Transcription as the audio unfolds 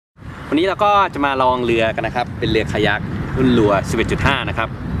วันนี้เราก็จะมาลองเรือกันนะครับเป็นเรือคายักรุ่นรัว 11.5 นะครับ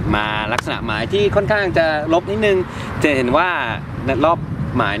มาลักษณะหมายที่ค่อนข้างจะลบนิดนึงจะเห็นว่ารอบ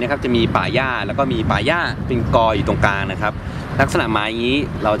หมายนะครับจะมีป่าหญ้าแล้วก็มีป่าหญ้าเป็นกออยู่ตรงกลางนะครับลักษณะหมายนี้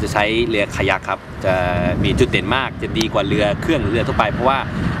เราจะใช้เรือคายักครับจะมีจุดเด่นมากจะดีกว่าเรือเครื่องหรือเรือทั่วไปเพราะว่า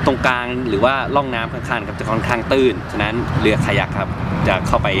ตรงกลางหรือว่าล่องน้ำข้างๆครับจะค่อนข้างตื้นฉะนั้นเรือคายักครับจะเ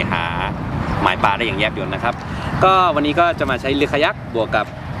ข้าไปหาหมายปลาได้อย่างแยบยลนะครับก็วันนี้ก็จะมาใช้เรือคายักบวกกับ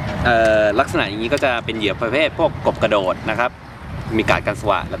ลักษณะอย่างนี้ก็จะเป็นเหยื่อประเภทพวกกบกระโดดนะครับมีการกันส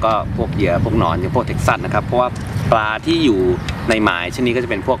วะแล้วก็พวกเหยื่อพวกหนอนอย่างพวกเท็กซัสนะครับเพราะว่าปลาที่อยู่ในหมายชนิดนี้ก็จะ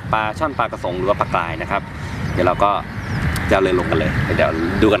เป็นพวกปลาช่อนปลากระสงหรือว่าปลากรายนะครับเดี๋ยวเราก็จะเอาเรือลงกันเลยเดี๋ยว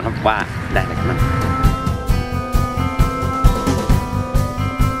ดูกันครับว่าได้อะไรกันบ้าง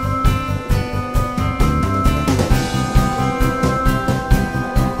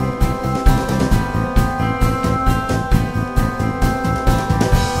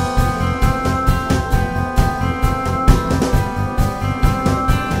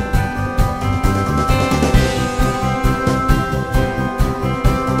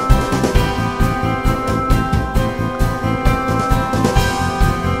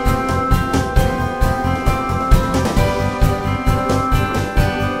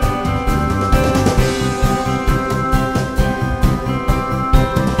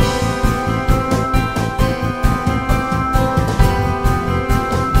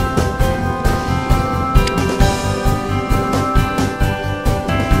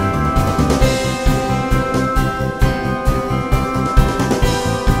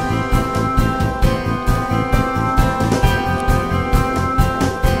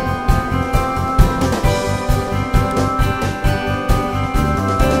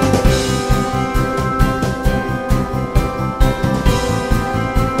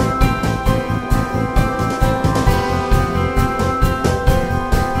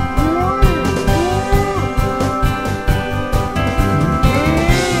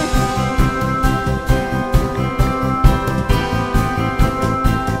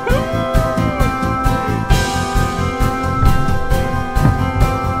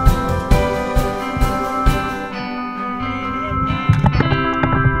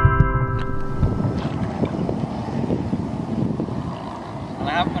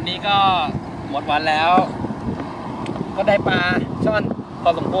วันนี้ก็หมดวันแล้วก็ได้ปลาช่อนพ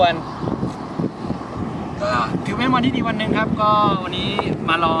อสมควรก็ถือเป็นวันที่ดีวันหนึ่งครับก็วันนี้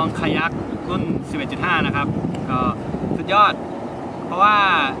มาลองคายักรุ่น 11.5 นะครับก็สุดยอดเพราะว่า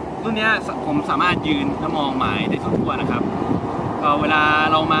รุ่นนี้ผมสามารถยืนและมองหมายได้ทั่วทั่วนะครับก็เวลา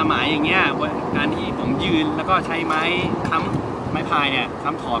เรามาหมายอย่างเงี้ยการที่ผมยืนแล้วก็ใช้ไม้ค้ำไม้พายเนี่ย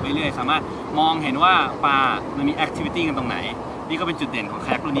ค้ำถอดไปเรื่อยสามารถมองเห็นว่าปลามันมีแอคทิวิตี้กันตรงไหนนี่ก็เป็นจุดเด่นของค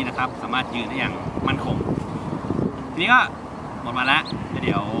ายักรุ่นนี้นะครับสามารถยืนได้อย่างมั่นคงทีนี้ก็หมดมาแล้วเ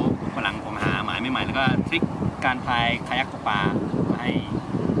ดี๋ยววันหลังผมหาหมายใหม่ๆแล้วก็ทริคการพายคายักตกปลามาให้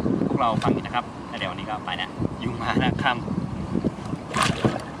พวกเราฟังอีกนะครับแล้วเดี๋ยววันนี้ก็ไปแล้วยุ่งมาแล้วค่ำ